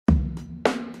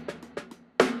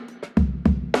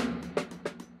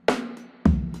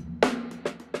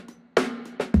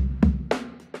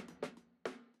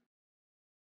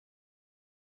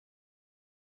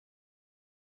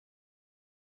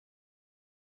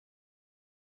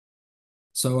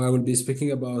So I will be speaking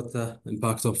about the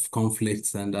impact of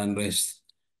conflicts and unrest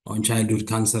on childhood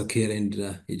cancer care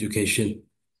and education,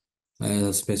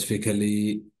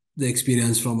 specifically the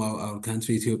experience from our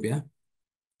country, Ethiopia.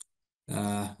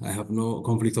 I have no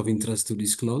conflict of interest to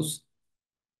disclose.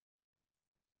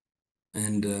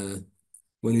 And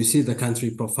when you see the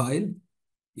country profile,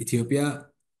 Ethiopia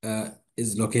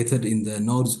is located in the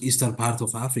northeastern part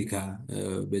of Africa,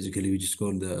 basically, which is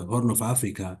called the Horn of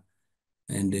Africa.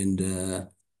 And in the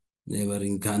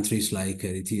neighboring countries like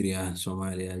Eritrea,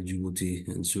 Somalia, Djibouti,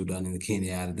 and Sudan and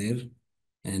Kenya are there.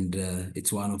 And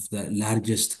it's one of the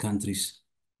largest countries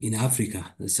in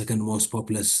Africa, the second most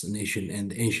populous nation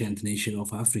and ancient nation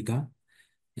of Africa,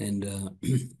 and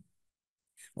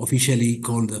officially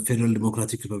called the Federal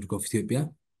Democratic Republic of Ethiopia,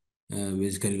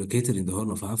 basically located in the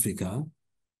Horn of Africa,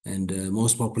 and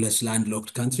most populous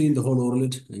landlocked country in the whole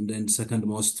world, and then second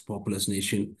most populous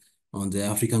nation on the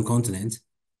African continent.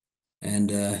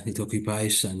 And it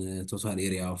occupies a total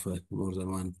area of more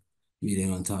than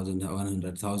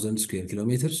 1,100,000 square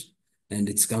kilometers. And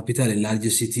its capital and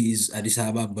largest city is Addis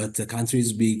Ababa, but the country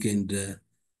is big and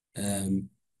um,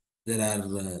 there are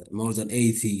more than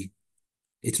 80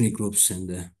 ethnic groups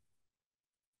and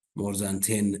more than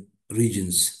 10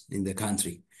 regions in the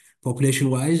country.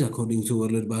 Population-wise, according to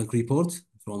World Bank report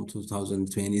from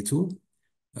 2022,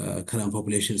 current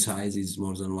population size is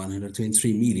more than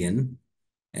 123 million.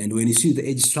 And when you see the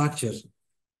age structure,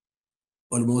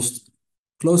 almost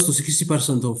close to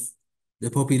 60% of the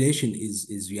population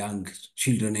is young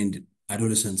children and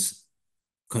adolescents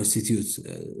constitute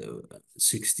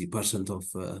 60%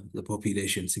 of the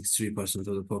population, 63%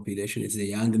 of the population. It's a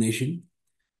young nation,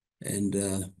 and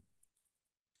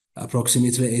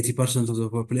approximately 80% of the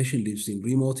population lives in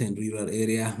remote and rural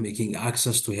area, making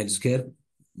access to healthcare,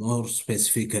 more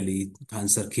specifically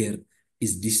cancer care,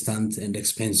 is distant and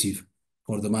expensive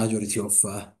for the majority of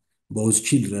both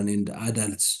children and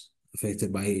adults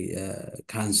affected by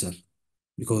cancer,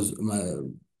 because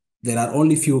there are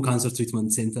only few cancer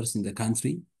treatment centers in the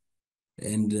country,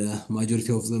 and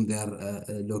majority of them they are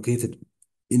located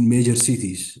in major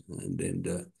cities,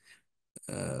 and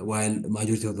while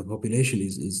majority of the population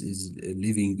is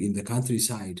living in the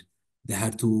countryside. They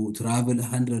have to travel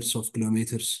hundreds of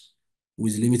kilometers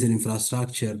with limited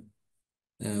infrastructure,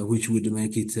 which would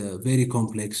make it very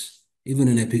complex, even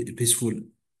in a peaceful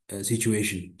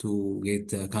situation, to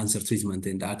get cancer treatment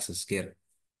and access care.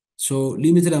 So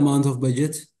limited amount of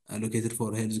budget allocated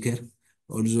for healthcare.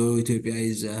 Also, Ethiopia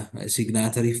is a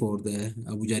signatory for the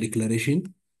Abuja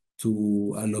Declaration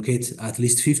to allocate at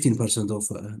least 15% of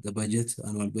the budget,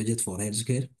 annual budget for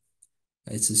healthcare.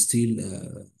 It's still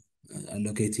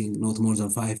allocating not more than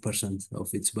 5%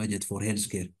 of its budget for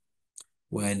healthcare,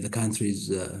 while the country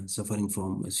is suffering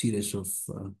from a series of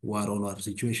war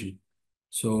situation.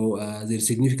 So there's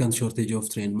significant shortage of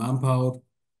trained manpower,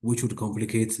 which would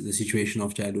complicate the situation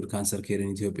of childhood cancer care in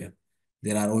Ethiopia.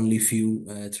 There are only few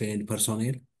trained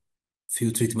personnel,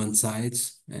 few treatment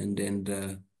sites,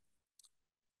 and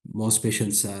most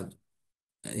patients are,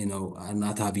 are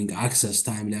not having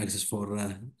timely access for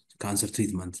cancer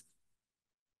treatment.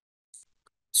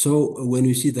 So when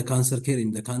you see the cancer care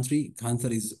in the country,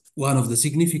 cancer is one of the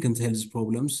significant health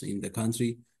problems in the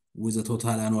country, with a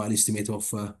total annual estimate of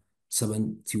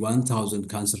 71,000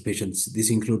 cancer patients. This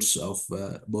includes of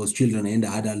both children and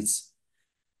adults,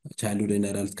 childhood and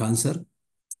adult cancer.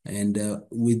 And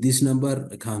with this number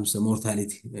comes the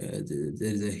mortality.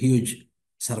 There's a huge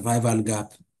survival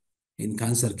gap in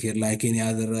cancer care, like any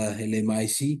other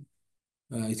LMIC.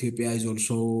 Ethiopia is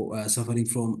also suffering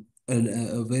from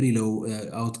a very low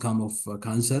outcome of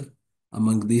cancer.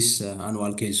 Among this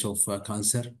annual case of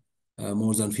cancer,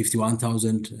 more than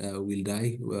 51,000 will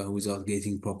die without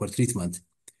getting proper treatment.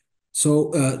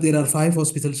 So there are 5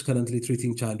 hospitals currently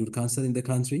treating childhood cancer in the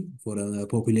country for a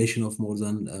population of more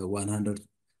than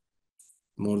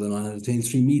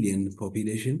 123 million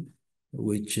population,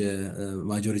 which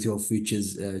majority of which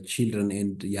is children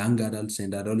and young adults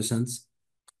and adolescents.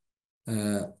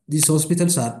 These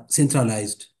hospitals are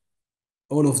centralized.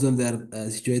 All of them, they are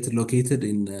located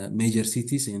in major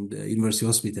cities and university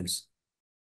hospitals.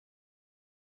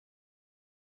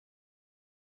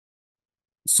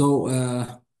 So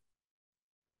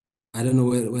I don't know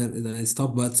where I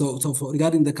stop, but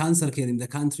regarding the cancer care in the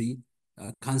country,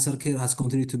 cancer care has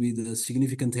continued to be the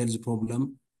significant health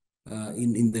problem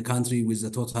in the country, with the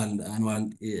total annual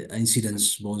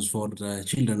incidence both for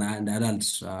children and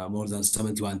adults, more than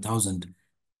 71,000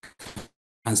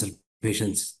 cancer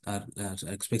patients are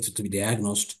expected to be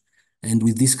diagnosed. And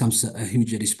with this comes a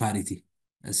huge disparity.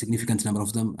 A significant number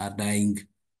of them are dying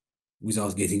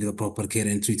without getting the proper care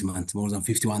and treatment. More than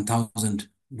 51,000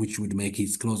 which would make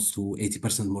it close to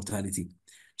 80% mortality.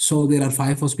 So there are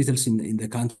 5 hospitals in the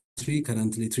country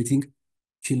currently treating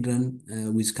children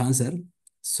with cancer.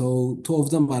 So 2 of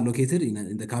them are located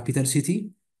in the capital city.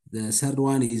 The third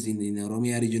one is in the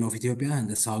Oromia region of Ethiopia and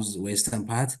the southwestern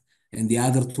part, and the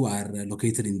other 2 are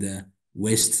located in the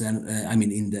western,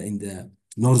 in the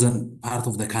northern part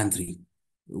of the country.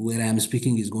 Where I am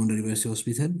speaking is Gondar University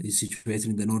Hospital. It's situated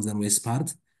in the northern west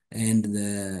part, and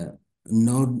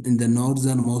in the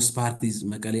northernmost part is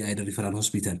Mekelle Ida Referral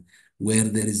Hospital, where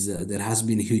there has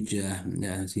been huge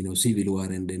civil war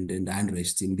and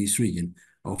unrest in this region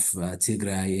of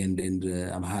Tigray and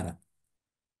Amhara.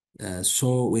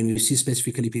 So when we see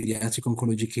specifically pediatric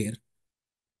oncology care,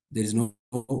 there is no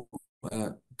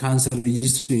cancer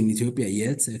registry in Ethiopia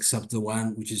yet, except the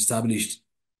one which is established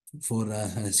for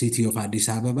city of Addis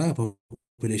Ababa,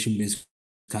 population-based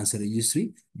cancer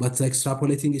registry. But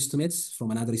extrapolating estimates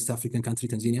from another East African country,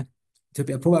 Tanzania,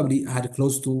 Ethiopia probably had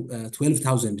close to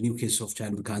 12,000 new cases of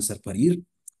childhood cancer per year,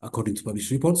 according to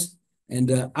published reports. And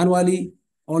annually,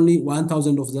 only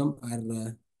 1,000 of them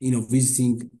are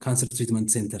visiting cancer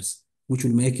treatment centers, which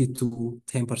will make it to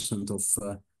 10% of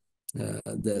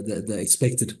the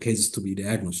expected cases to be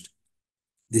diagnosed.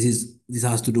 This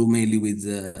has to do mainly with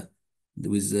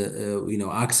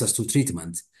access to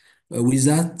treatment. With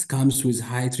that comes with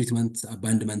high treatment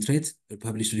abandonment rate. A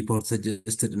published report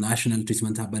suggested national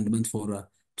treatment abandonment for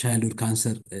childhood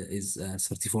cancer is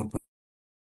 34%.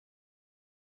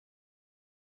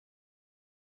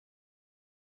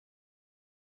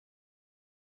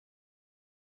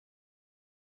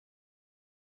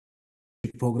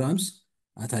 Programs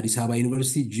at Addis Ababa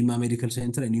University, Jimma Medical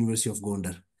Center, and University of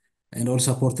Gondar, and all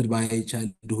supported by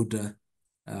childhood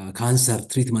cancer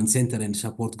treatment center and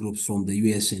support groups from the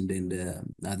US and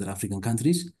other African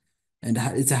countries. And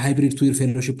it's a hybrid 2-year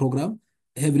fellowship program,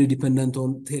 heavily dependent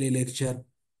on tele-lecture,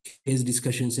 case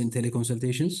discussions, and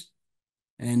teleconsultations.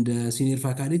 And senior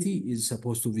faculty is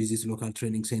supposed to visit local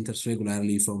training centers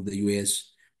regularly from the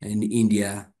US and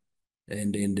India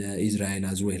and Israel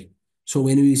as well. So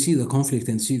when we see the conflict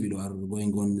and civil war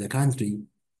going on in the country,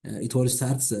 it all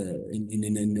starts in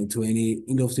end of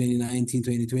 2019,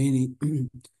 2020.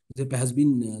 Ethiopia has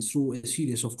been through a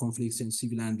series of conflicts and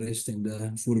civil unrest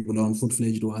and full-blown,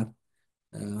 full-fledged war.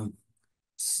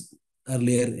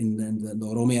 Earlier in the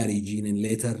Oromia region and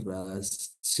later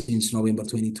since November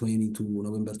 2020 to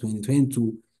November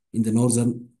 2022 in the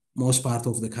northernmost part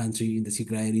of the country in the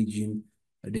Tigray region,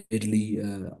 a deadly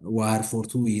war for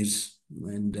 2 years.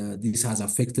 And this has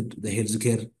affected the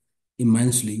healthcare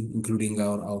immensely, including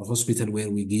our hospital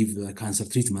where we give cancer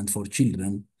treatment for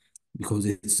children because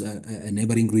it's a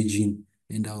neighboring region,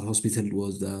 and our hospital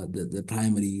was the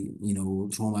primary,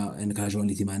 trauma and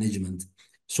casualty management.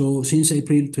 So since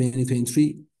April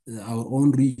 2023, our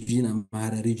own region,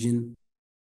 Amhara region,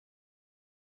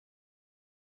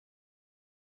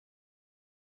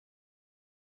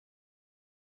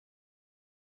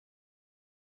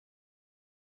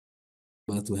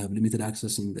 but we have limited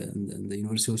access in the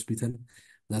university hospital.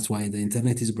 That's why the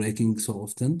internet is breaking so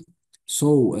often.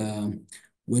 So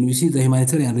when we see the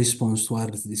humanitarian response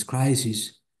towards this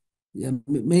crisis, yeah,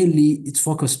 mainly it's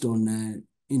focused on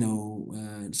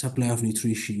supply of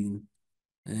nutrition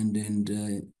and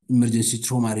emergency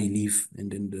trauma relief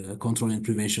and control and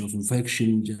prevention of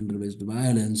infection, gender-based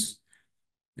violence,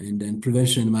 and then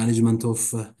prevention and management of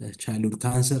childhood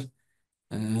cancer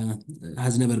uh,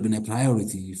 has never been a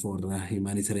priority for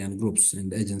humanitarian groups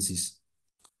and agencies.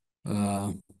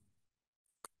 Uh,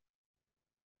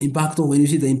 when you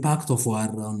see the impact of war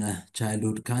on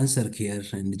childhood cancer care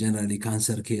and generally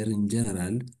cancer care in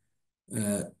general,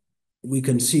 uh, we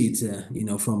can see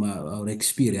it, from our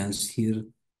experience here.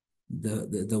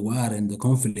 The war and the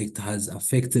conflict has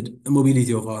affected the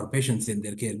mobility of our patients and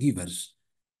their caregivers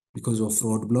because of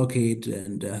road blockade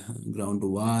and ground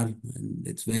war, and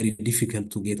it's very difficult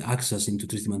to get access into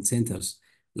treatment centers.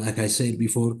 Like I said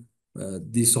before,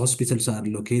 these hospitals are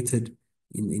located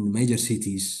in major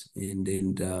cities, and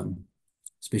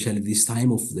especially this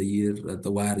time of the year,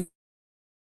 the war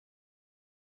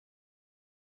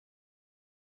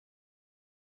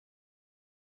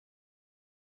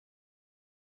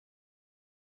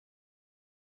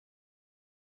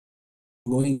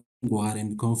going war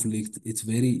and conflict, it's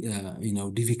very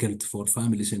difficult for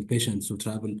families and patients to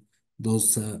travel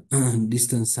those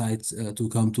distant sites to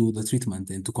come to the treatment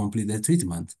and to complete the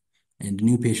treatment, and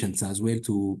new patients as well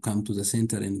to come to the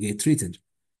center and get treated.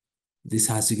 This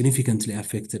has significantly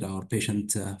affected our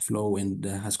patient flow and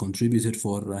has contributed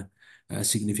for a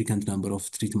significant number of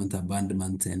treatment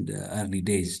abandonment and early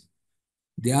days.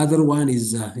 The other one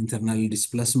is internal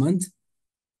displacement.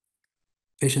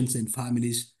 patients and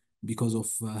families, because of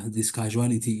this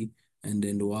casualty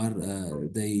and war,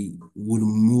 they will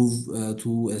move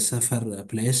to a safer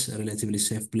place, a relatively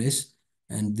safe place.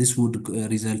 And this would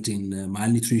result in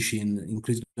malnutrition,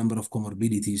 increased number of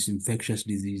comorbidities, infectious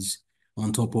disease,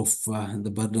 on top of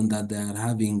the burden that they are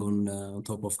having on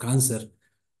top of cancer.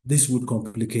 This would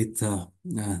complicate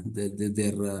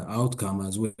their outcome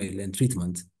as well and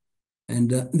treatment. And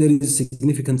there is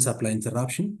significant supply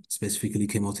interruption, specifically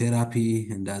chemotherapy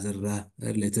and other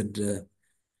related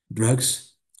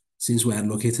drugs, since we are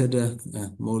located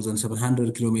more than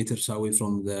 700 kilometers away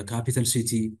from the capital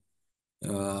city.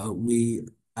 We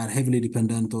are heavily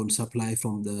dependent on supply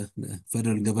from the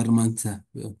federal government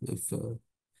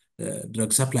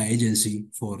drug supply agency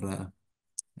for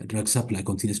drug supply,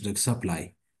 continuous drug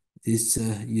supply. This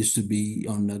used to be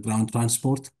on ground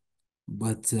transport,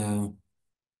 but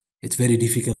it's very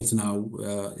difficult now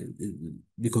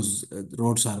because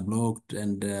roads are blocked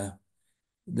and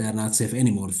they are not safe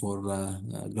anymore for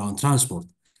ground transport.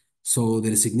 So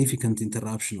there is significant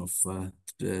interruption of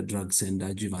drugs and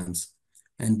adjuvants.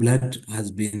 And blood has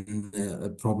been a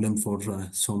problem for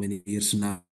so many years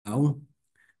now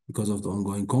because of the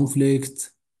ongoing conflict,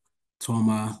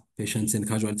 trauma, patients and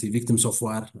casualty, victims of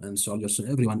war, and soldiers. So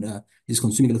everyone is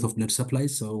consuming a lot of blood supply.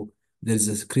 So there is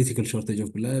a critical shortage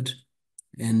of blood.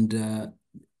 And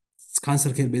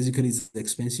cancer care basically is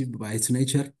expensive by its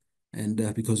nature.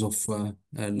 And because of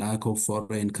a lack of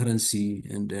foreign currency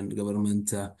and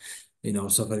government,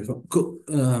 suffering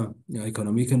from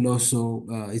economic loss. So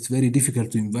it's very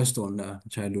difficult to invest on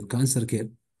childhood cancer care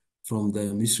from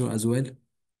the ministry as well.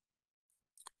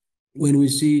 When we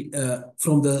see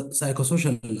from the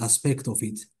psychosocial aspect of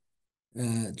it,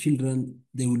 children,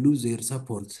 they will lose their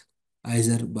support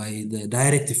either by the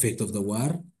direct effect of the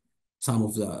war. Some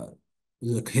of the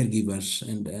caregivers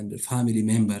and family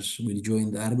members will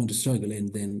join the armed struggle,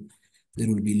 and then there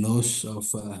will be loss of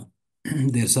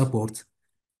their support,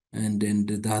 and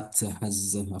that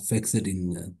has affected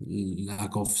in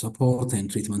lack of support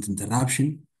and treatment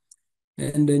interruption,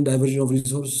 and then diversion of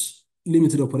resource,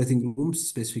 limited operating rooms,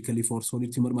 specifically for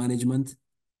solid tumor management,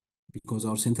 because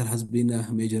our center has been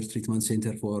a major treatment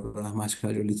center for mass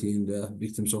casualty and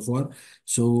victims of war.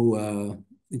 So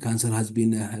cancer has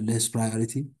been less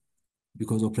priority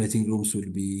because operating rooms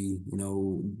will be,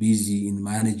 busy in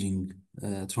managing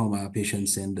trauma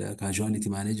patients and casualty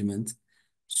management.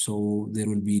 So there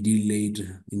will be delayed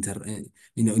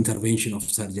intervention of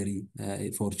surgery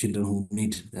for children who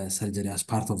need surgery as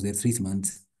part of their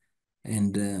treatment.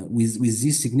 And with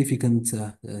this significant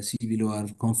civil war,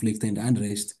 conflict, and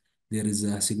unrest, there is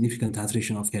a significant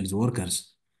attrition of health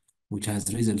workers, which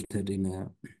has resulted in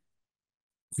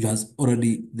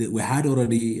we had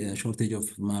already a shortage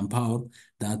of manpower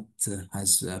that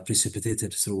has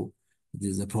precipitated through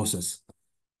the process.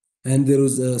 And there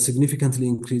was a significantly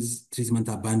increased treatment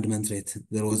abandonment rate.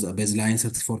 There was a baseline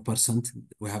 34%.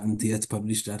 We haven't yet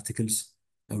published articles.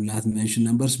 I will not mention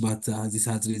numbers, but this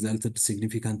has resulted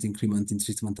significant increment in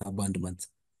treatment abandonment.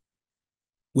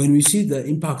 When we see the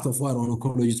impact of war on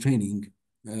oncology training,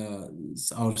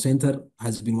 our center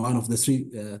has been one of the three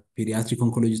pediatric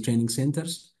oncology training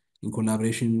centers in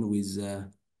collaboration with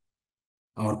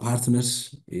our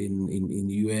partners in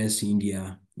US,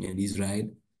 India, and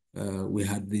Israel. We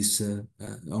had this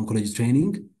oncology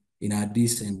training in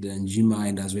Addis and Jimma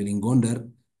and as well in Gondar.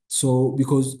 So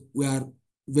because we are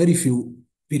very few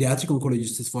pediatric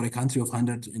oncologists for a country of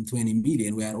 120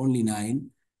 million, we are only 9.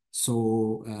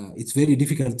 So it's very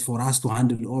difficult for us to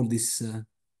handle all this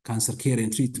cancer care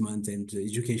and treatment and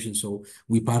education. So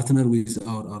we partner with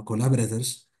our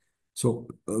collaborators. So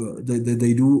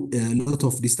they do a lot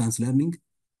of distance learning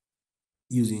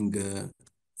using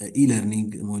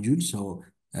e-learning modules. So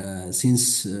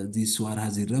since this war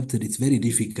has erupted, it's very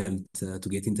difficult to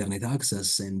get internet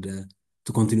access and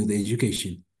to continue the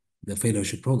education, the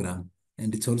fellowship program.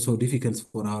 And it's also difficult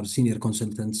for our senior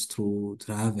consultants to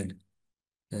travel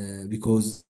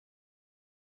because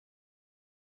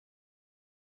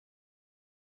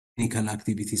clinical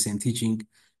activities and teaching.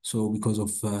 So because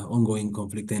of ongoing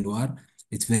conflict and war,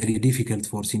 it's very difficult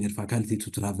for senior faculty to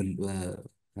travel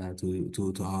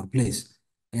to our place.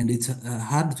 And it's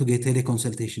hard to get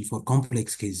teleconsultation for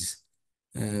complex cases.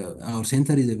 Our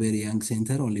center is a very young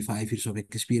center, only 5 years of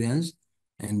experience.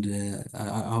 And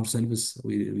ourselves,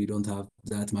 we don't have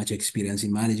that much experience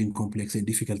in managing complex and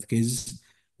difficult cases.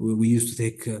 We used to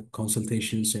take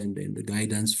consultations and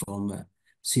guidance from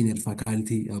senior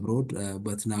faculty abroad,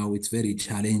 but now it's very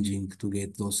challenging to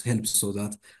get those helps so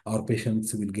that our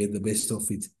patients will get the best of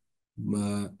it.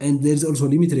 And there's also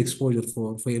limited exposure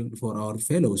for our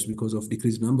fellows because of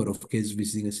decreased number of cases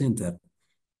visiting a center.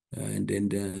 and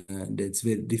it's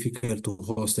very difficult to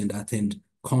host and attend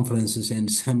conferences and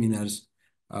seminars.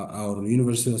 Our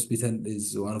university hospital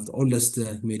is one of the oldest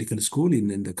medical school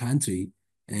in the country,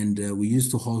 and we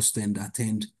used to host and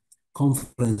attend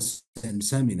conferences and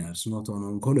seminars, not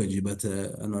on oncology, but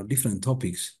on different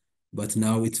topics. But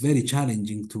now it's very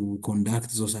challenging to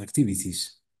conduct those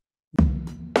activities.